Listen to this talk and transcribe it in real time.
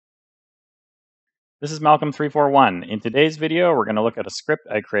This is Malcolm341. In today's video, we're going to look at a script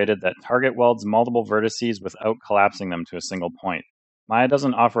I created that target welds multiple vertices without collapsing them to a single point. Maya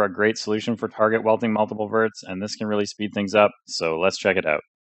doesn't offer a great solution for target welding multiple verts, and this can really speed things up, so let's check it out.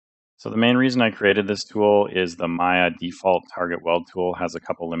 So the main reason I created this tool is the Maya default target weld tool has a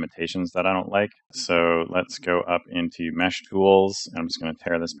couple limitations that I don't like. So let's go up into Mesh Tools. I'm just going to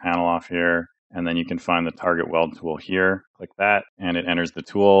tear this panel off here. And then you can find the target weld tool here. Click that and it enters the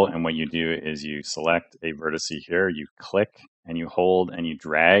tool. And what you do is you select a vertex here, you click and you hold and you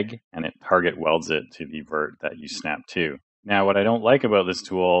drag and it target welds it to the vert that you snap to. Now, what I don't like about this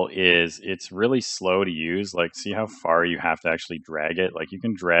tool is it's really slow to use. Like, see how far you have to actually drag it? Like, you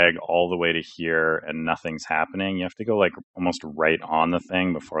can drag all the way to here and nothing's happening. You have to go like almost right on the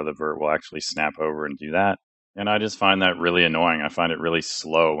thing before the vert will actually snap over and do that. And I just find that really annoying. I find it really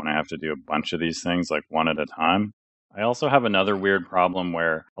slow when I have to do a bunch of these things like one at a time. I also have another weird problem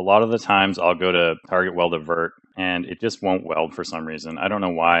where a lot of the times I'll go to target weld a vert and it just won't weld for some reason. I don't know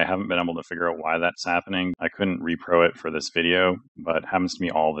why. I haven't been able to figure out why that's happening. I couldn't repro it for this video, but it happens to me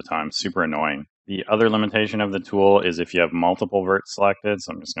all the time. Super annoying. The other limitation of the tool is if you have multiple verts selected.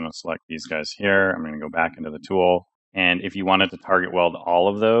 So I'm just going to select these guys here. I'm going to go back into the tool. And if you wanted to target weld all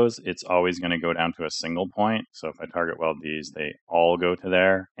of those, it's always going to go down to a single point. So if I target weld these, they all go to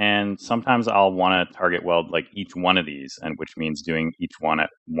there. And sometimes I'll want to target weld like each one of these, and which means doing each one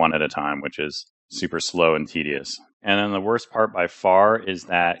at a time, which is super slow and tedious. And then the worst part by far is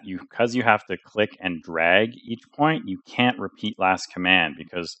that because you have to click and drag each point, you can't repeat last command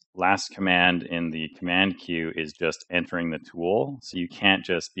because last command in the command queue is just entering the tool. So you can't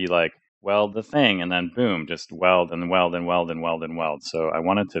just be like, weld the thing and then boom, just weld and weld and weld and weld and weld. So I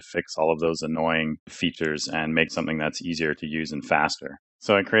wanted to fix all of those annoying features and make something that's easier to use and faster.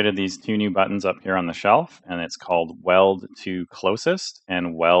 So I created these two new buttons up here on the shelf, and it's called Weld to Closest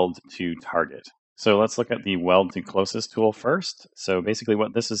and Weld to Target. So let's look at the Weld to Closest tool first. So basically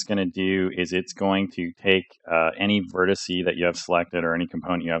what this is going to do is it's going to take any vertex that you have selected or any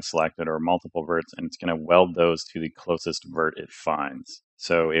component you have selected or multiple verts, and it's going to weld those to the closest vert it finds.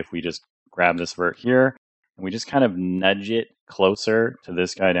 So if we just grab this vert here and we just kind of nudge it closer to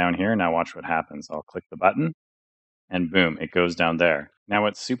this guy down here, now watch what happens. I'll click the button and boom, it goes down there. Now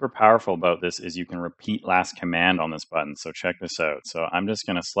what's super powerful about this is you can repeat last command on this button. So check this out. So I'm just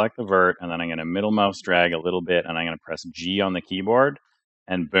going to select the vert and then I'm going to middle mouse drag a little bit and I'm going to press G on the keyboard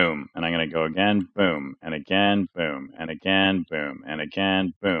and boom. And I'm going to go again, boom, and again, boom, and again, boom, and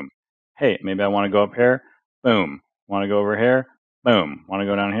again, boom. Hey, maybe I want to go up here, boom. Want to go over here, boom. Want to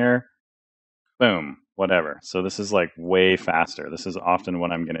go down here, boom, whatever. So this is like way faster. This is often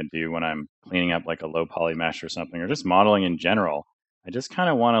what I'm going to do when I'm cleaning up like a low poly mesh or something, or just modeling in general. I just kind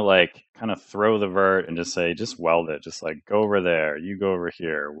of want to like kind of throw the vert and just say, just weld it. Just like go over there, you go over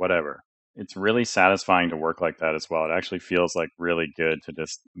here, whatever. It's really satisfying to work like that as well. It actually feels like really good to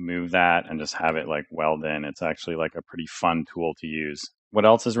just move that and just have it like weld in. It's actually like a pretty fun tool to use. What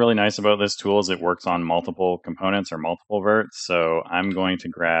else is really nice about this tool is it works on multiple components or multiple verts. So I'm going to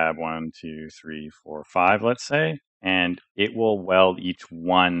grab 1, 2, 3, 4, 5, let's say, and it will weld each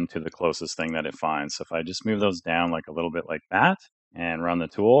one to the closest thing that it finds. So if I just move those down like a little bit like that and run the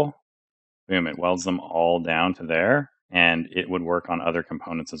tool, boom, it welds them all down to there. And it would work on other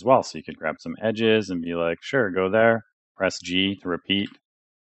components as well. So you could grab some edges and be like, sure, go there, press G to repeat.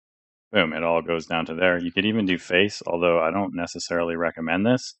 Boom, it all goes down to there. You could even do face, although I don't necessarily recommend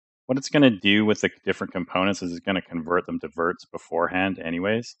this. What it's going to do with the different components is it's going to convert them to verts beforehand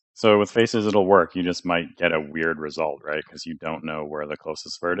anyways. So with faces, it'll work. You just might get a weird result, right? Because you don't know where the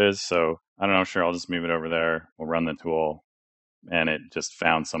closest vert is. So I don't know, sure, I'll just move it over there. We'll run the tool. And it just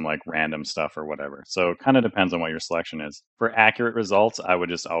found some like random stuff or whatever. So it kind of depends on what your selection is. For accurate results, I would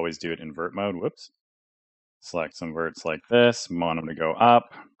just always do it in vert mode. Whoops. Select some verts like this, want them to go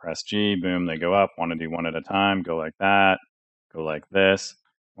up, press G, boom, they go up. Want to do one at a time, go like that, go like this.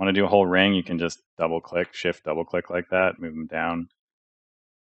 Want to do a whole ring, you can just double click, shift double click like that, move them down,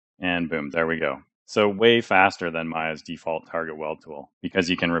 and boom, there we go. So way faster than Maya's default target weld tool because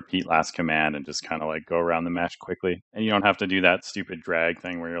you can repeat last command and just kind of like go around the mesh quickly. And you don't have to do that stupid drag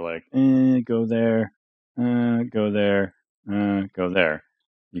thing where you're like, go there, go there, go there.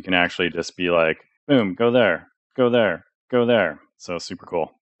 You can actually just be like, boom, go there, go there, go there. So super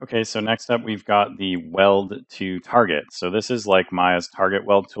cool. Okay, so next up we've got the Weld to Target. So this is like Maya's target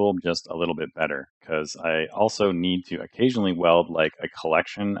weld tool, just a little bit better because I also need to occasionally weld like a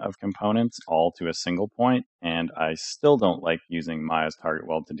collection of components all to a single point. And I still don't like using Maya's target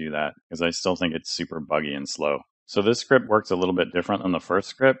weld to do that because I still think it's super buggy and slow. So this script works a little bit different than the first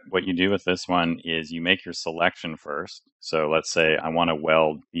script. What you do with this one is you make your selection first. So let's say I want to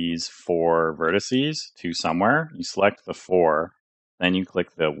weld these 4 vertices to somewhere. You select the 4, then you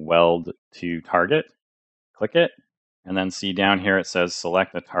click the Weld to Target, click it, and then see down here it says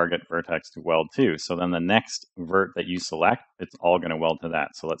select a target vertex to weld to. So then the next vert that you select, it's all going to weld to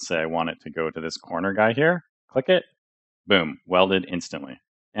that. So let's say I want it to go to this corner guy here, click it, boom, welded instantly.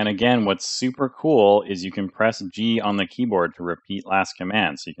 And again, what's super cool is you can press G on the keyboard to repeat last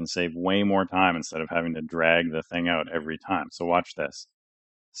command. So you can save way more time instead of having to drag the thing out every time. So watch this.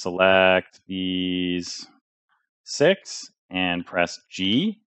 Select these 6 and press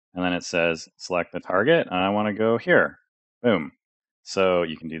G. And then it says select the target. And I want to go here. Boom. So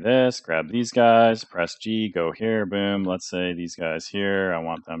you can do this, grab these guys, press G, go here, boom. Let's say these guys here, I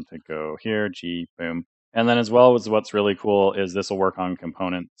want them to go here, G, boom. And then as well as what's really cool is this will work on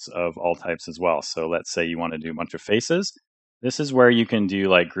components of all types as well. So let's say you want to do a bunch of faces. This is where you can do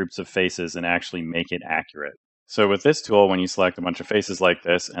like groups of faces and actually make it accurate. So with this tool, when you select a bunch of faces like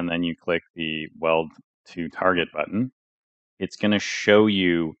this, and then you click the Weld to Target button, it's going to show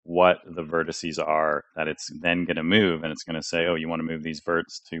you what the vertices are that it's then going to move. And it's going to say, oh, you want to move these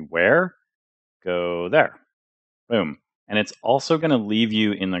verts to where? Go there. Boom. And it's also going to leave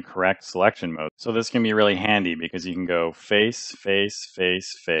you in the correct selection mode. So this can be really handy because you can go face, face,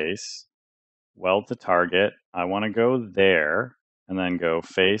 face, face, weld to target. I want to go there, and then go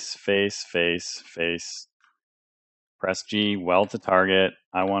face, face, face, face, press G, weld to target.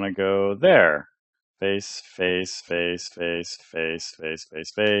 I want to go there. Face, face, face, face, face, face,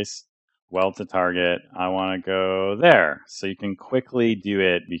 face, face, weld to target. I want to go there. So you can quickly do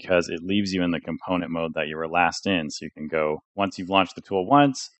it because it leaves you in the component mode that you were last in. So you can go, once you've launched the tool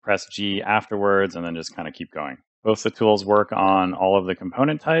once, press G afterwards, and then just kind of keep going. Both the tools work on all of the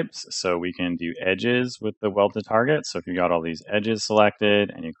component types. So we can do edges with the weld to target. So if you got all these edges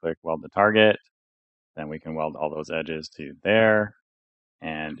selected and you click weld to target, then we can weld all those edges to there.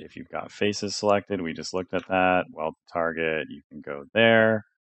 And if you've got faces selected, we just looked at that, weld to target, you can go there.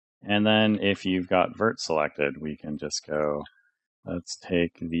 And then if you've got vert selected, we can just go, let's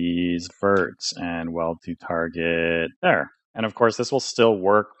take these verts and weld to target there. And of course, this will still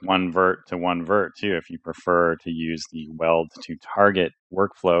work one vert to one vert too, if you prefer to use the weld to target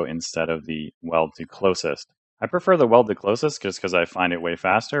workflow instead of the weld to closest. I prefer the weld to closest just because I find it way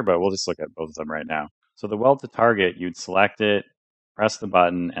faster, but we'll just look at both of them right now. So the weld to target, you'd select it, press the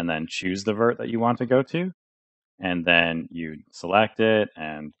button, and then choose the vert that you want to go to. And then you select it,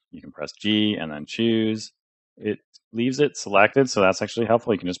 and you can press G and then choose. It leaves it selected, so that's actually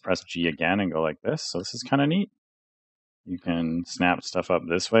helpful. You can just press G again and go like this. So this is kind of neat. You can snap stuff up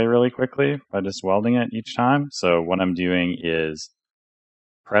this way really quickly by just welding it each time. So what I'm doing is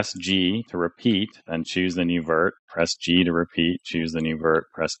press G to repeat, then choose the new vert. Press G to repeat, choose the new vert.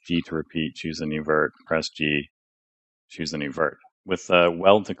 Press G to repeat, choose the new vert. Press G, choose the new vert. With the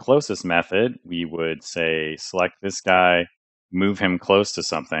weld to closest method, we would say select this guy, move him close to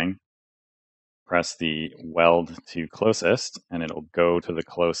something, press the weld to closest, and it'll go to the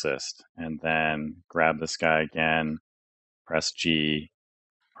closest. And then grab this guy again, press G,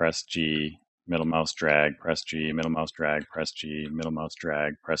 middle mouse drag, press G, middle mouse drag, press G, middle mouse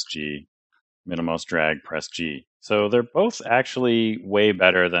drag, press G, middle mouse drag, press G. So they're both actually way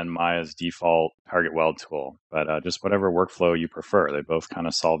better than Maya's default target weld tool, but just whatever workflow you prefer. They both kind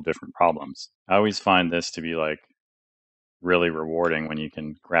of solve different problems. I always find this to be like really rewarding when you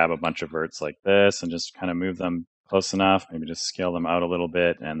can grab a bunch of verts like this and just kind of move them close enough, maybe just scale them out a little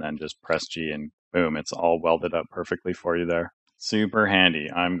bit, and then just press G and boom, it's all welded up perfectly for you there. Super handy.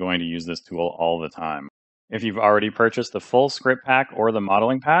 I'm going to use this tool all the time. If you've already purchased the full script pack or the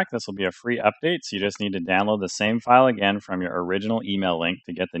modeling pack, this will be a free update, so you just need to download the same file again from your original email link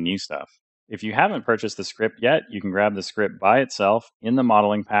to get the new stuff. If you haven't purchased the script yet, you can grab the script by itself in the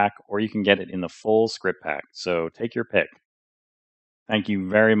modeling pack, or you can get it in the full script pack, so take your pick. Thank you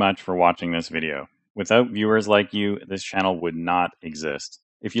very much for watching this video. Without viewers like you, this channel would not exist.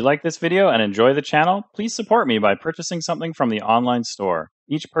 If you like this video and enjoy the channel, please support me by purchasing something from the online store.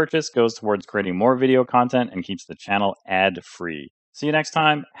 Each purchase goes towards creating more video content and keeps the channel ad-free. See you next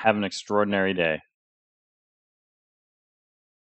time. Have an extraordinary day.